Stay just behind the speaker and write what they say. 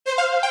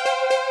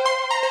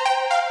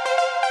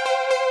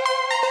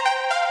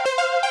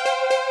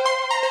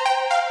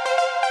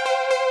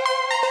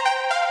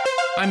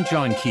I'm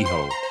John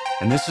Kehoe,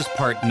 and this is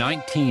part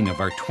 19 of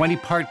our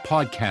 20-part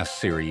podcast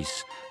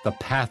series, The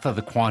Path of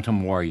the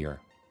Quantum Warrior.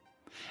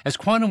 As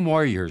quantum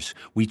warriors,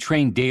 we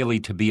train daily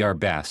to be our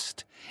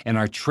best, and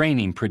our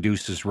training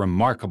produces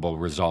remarkable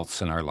results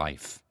in our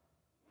life.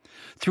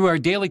 Through our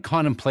daily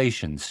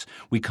contemplations,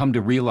 we come to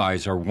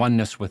realize our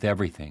oneness with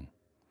everything.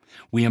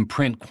 We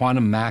imprint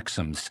quantum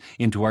maxims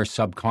into our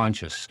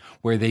subconscious,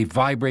 where they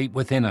vibrate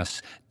within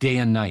us day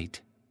and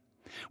night.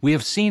 We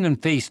have seen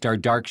and faced our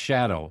dark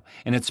shadow,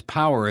 and its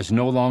power is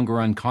no longer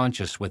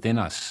unconscious within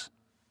us.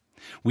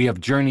 We have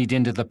journeyed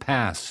into the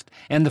past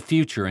and the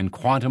future in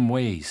quantum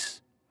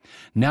ways.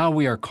 Now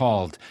we are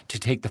called to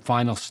take the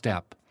final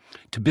step,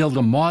 to build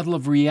a model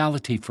of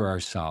reality for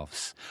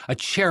ourselves, a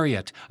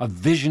chariot of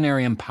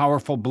visionary and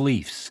powerful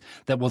beliefs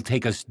that will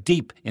take us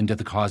deep into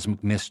the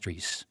cosmic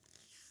mysteries.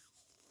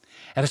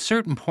 At a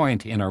certain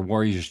point in our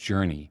warrior's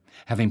journey,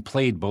 having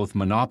played both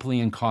Monopoly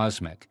and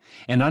Cosmic,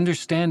 and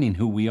understanding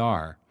who we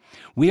are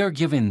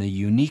given the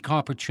unique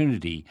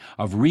opportunity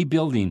of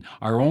rebuilding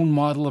our own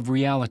model of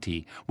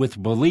reality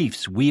with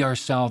beliefs we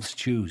ourselves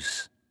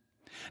choose.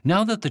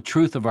 Now that the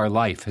truth of our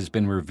life has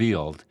been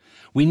revealed,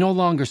 we no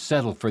longer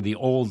settle for the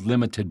old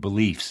limited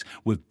beliefs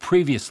we've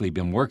previously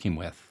been working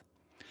with.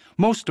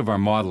 Most of our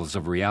models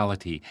of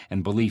reality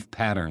and belief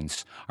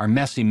patterns are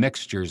messy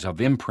mixtures of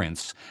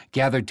imprints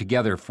gathered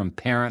together from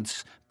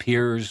parents,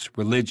 peers,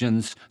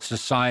 religions,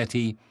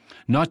 society,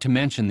 not to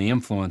mention the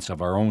influence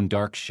of our own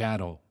dark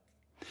shadow.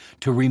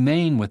 To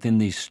remain within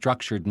these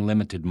structured and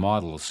limited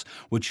models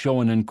would show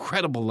an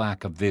incredible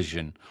lack of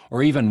vision,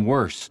 or even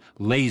worse,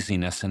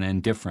 laziness and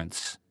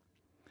indifference.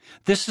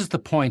 This is the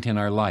point in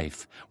our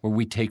life where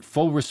we take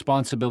full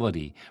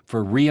responsibility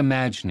for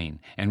reimagining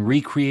and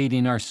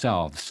recreating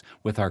ourselves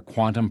with our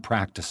quantum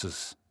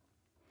practices.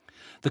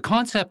 The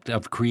concept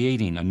of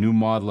creating a new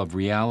model of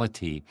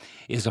reality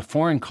is a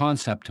foreign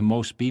concept to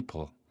most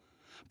people,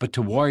 but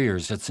to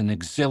warriors it's an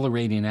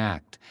exhilarating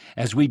act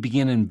as we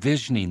begin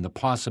envisioning the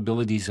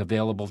possibilities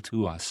available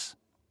to us.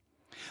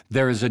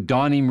 There is a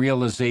dawning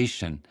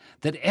realization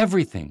that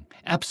everything,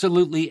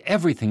 absolutely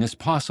everything, is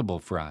possible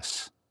for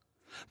us.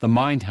 The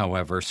mind,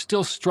 however,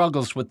 still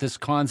struggles with this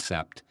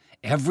concept.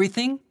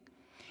 Everything?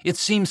 It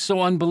seems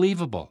so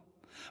unbelievable.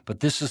 But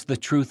this is the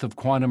truth of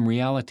quantum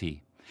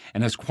reality.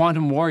 And as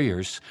quantum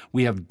warriors,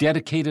 we have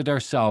dedicated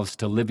ourselves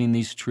to living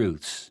these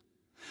truths.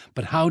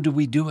 But how do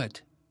we do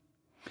it?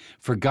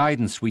 For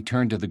guidance, we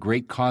turn to the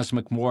great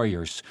cosmic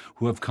warriors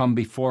who have come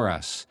before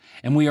us,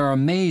 and we are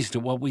amazed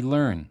at what we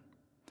learn.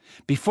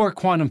 Before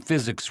quantum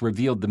physics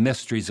revealed the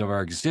mysteries of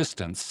our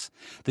existence,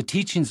 the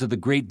teachings of the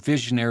great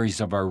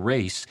visionaries of our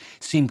race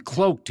seemed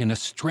cloaked in a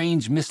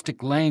strange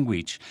mystic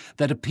language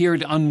that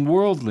appeared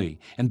unworldly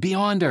and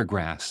beyond our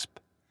grasp.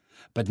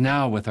 But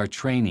now, with our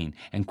training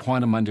and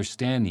quantum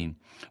understanding,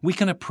 we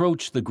can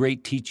approach the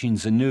great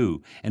teachings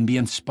anew and be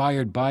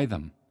inspired by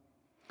them.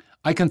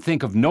 I can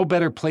think of no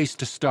better place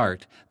to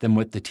start than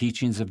with the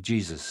teachings of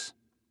Jesus.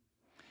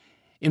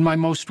 In my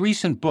most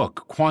recent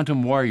book,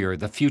 Quantum Warrior,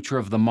 The Future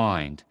of the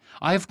Mind,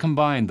 I have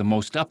combined the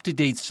most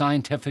up-to-date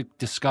scientific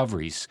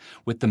discoveries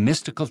with the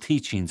mystical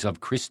teachings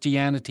of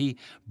Christianity,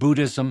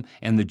 Buddhism,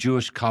 and the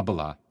Jewish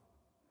Kabbalah.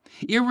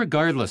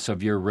 Irregardless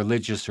of your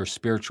religious or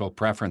spiritual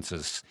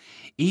preferences,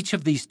 each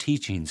of these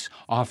teachings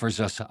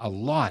offers us a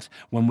lot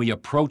when we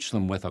approach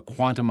them with a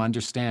quantum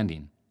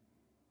understanding.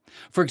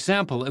 For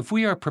example, if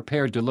we are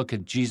prepared to look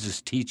at Jesus'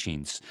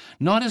 teachings,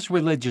 not as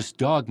religious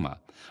dogma,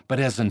 but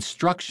as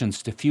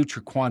instructions to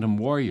future quantum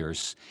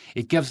warriors,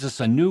 it gives us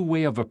a new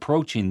way of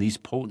approaching these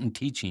potent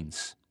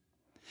teachings.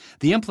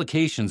 The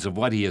implications of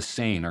what he is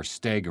saying are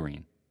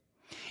staggering.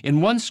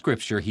 In one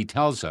scripture, he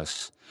tells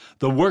us,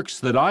 "The works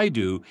that I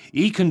do,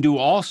 ye can do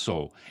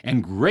also,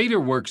 and greater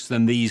works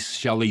than these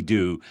shall ye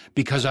do,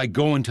 because I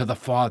go unto the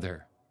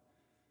Father."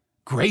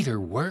 Greater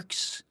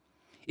works?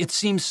 It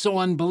seems so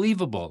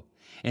unbelievable.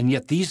 And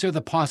yet these are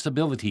the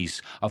possibilities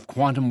of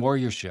quantum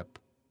warriorship.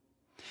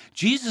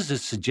 Jesus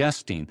is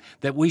suggesting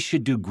that we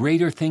should do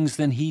greater things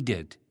than he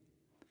did.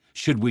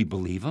 Should we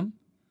believe him?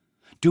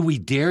 Do we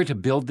dare to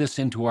build this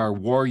into our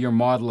warrior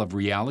model of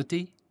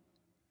reality?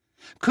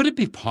 Could it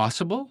be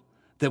possible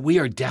that we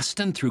are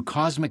destined through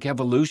cosmic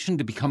evolution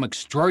to become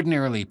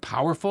extraordinarily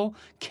powerful,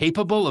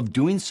 capable of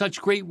doing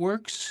such great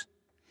works?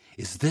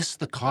 Is this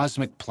the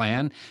cosmic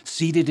plan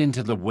seeded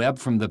into the web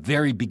from the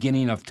very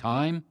beginning of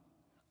time?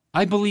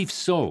 I believe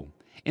so,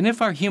 and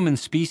if our human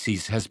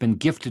species has been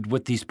gifted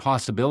with these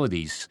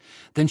possibilities,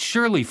 then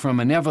surely from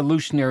an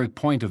evolutionary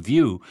point of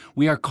view,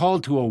 we are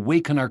called to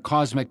awaken our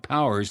cosmic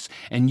powers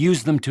and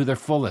use them to their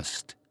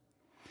fullest.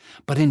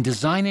 But in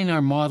designing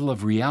our model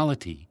of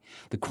reality,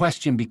 the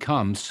question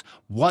becomes,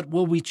 what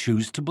will we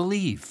choose to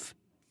believe?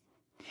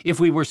 If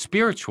we were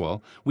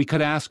spiritual, we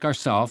could ask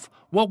ourselves,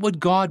 what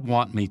would God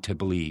want me to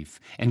believe,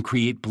 and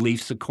create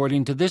beliefs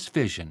according to this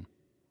vision?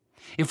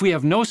 If we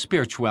have no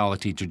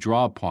spirituality to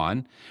draw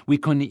upon, we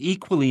can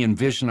equally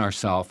envision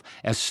ourselves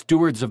as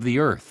stewards of the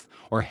earth,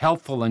 or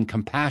helpful and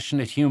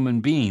compassionate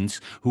human beings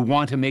who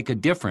want to make a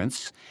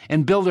difference,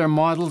 and build our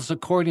models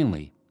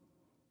accordingly.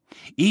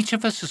 Each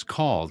of us is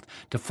called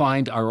to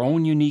find our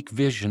own unique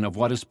vision of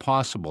what is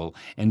possible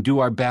and do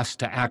our best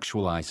to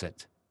actualize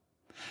it.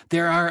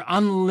 There are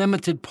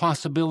unlimited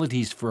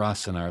possibilities for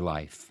us in our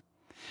life.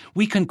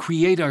 We can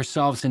create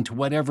ourselves into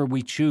whatever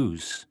we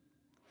choose.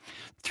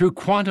 Through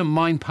quantum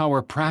mind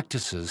power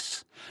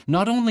practices,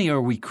 not only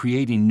are we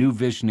creating new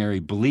visionary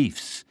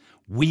beliefs,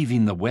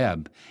 weaving the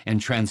web, and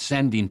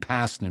transcending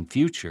past and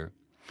future,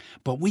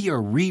 but we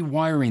are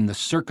rewiring the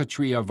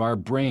circuitry of our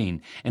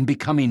brain and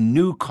becoming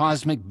new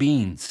cosmic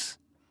beings.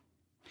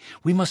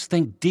 We must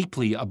think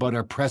deeply about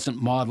our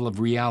present model of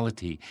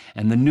reality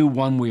and the new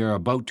one we are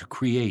about to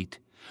create,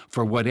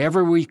 for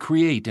whatever we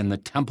create in the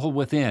temple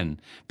within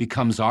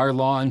becomes our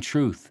law and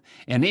truth,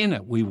 and in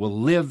it we will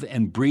live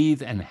and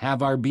breathe and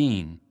have our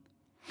being.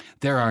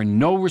 There are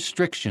no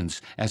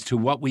restrictions as to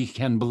what we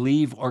can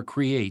believe or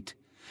create,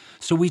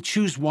 so we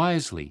choose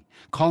wisely,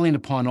 calling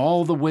upon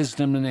all the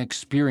wisdom and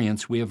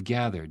experience we have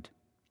gathered.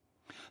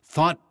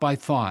 Thought by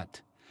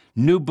thought,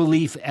 new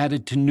belief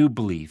added to new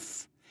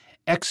belief,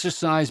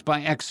 exercise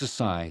by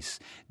exercise,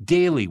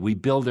 daily we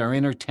build our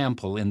inner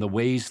temple in the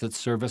ways that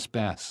serve us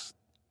best.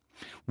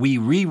 We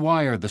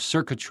rewire the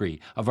circuitry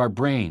of our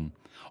brain,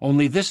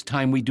 only this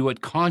time we do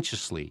it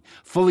consciously,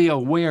 fully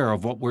aware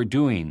of what we're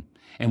doing,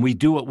 and we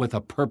do it with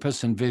a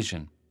purpose and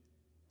vision.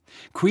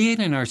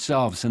 Creating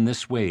ourselves in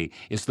this way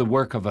is the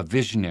work of a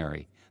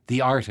visionary,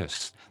 the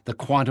artist, the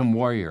quantum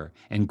warrior,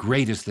 and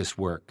great is this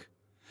work.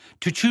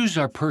 To choose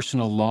our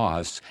personal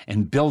laws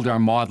and build our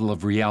model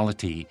of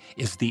reality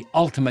is the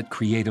ultimate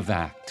creative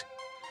act.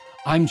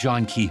 I'm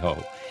John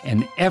Kehoe,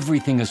 and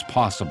everything is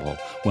possible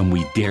when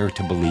we dare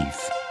to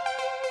believe.